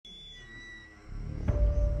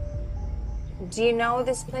Do you know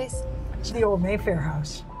this place? It's the old Mayfair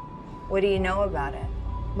house. What do you know about it?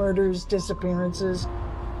 Murders, disappearances.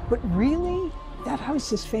 But really, that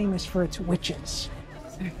house is famous for its witches.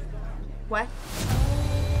 What?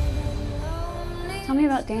 Tell me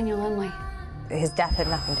about Daniel Emily. His death had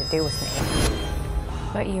nothing to do with me.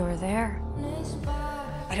 But you were there.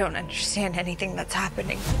 I don't understand anything that's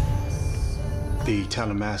happening. The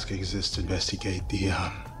town of Mask exists to investigate the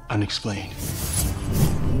unexplained.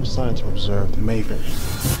 I'm assigned to observe the Mayfair.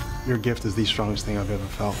 Your gift is the strongest thing I've ever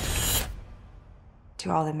felt. Do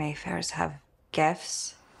all the Mayfairs have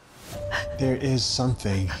gifts? There is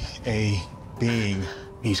something, a being.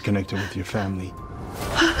 He's connected with your family.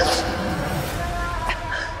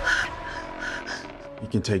 He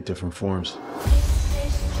can take different forms.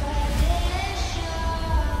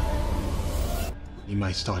 He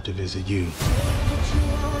might start to visit you.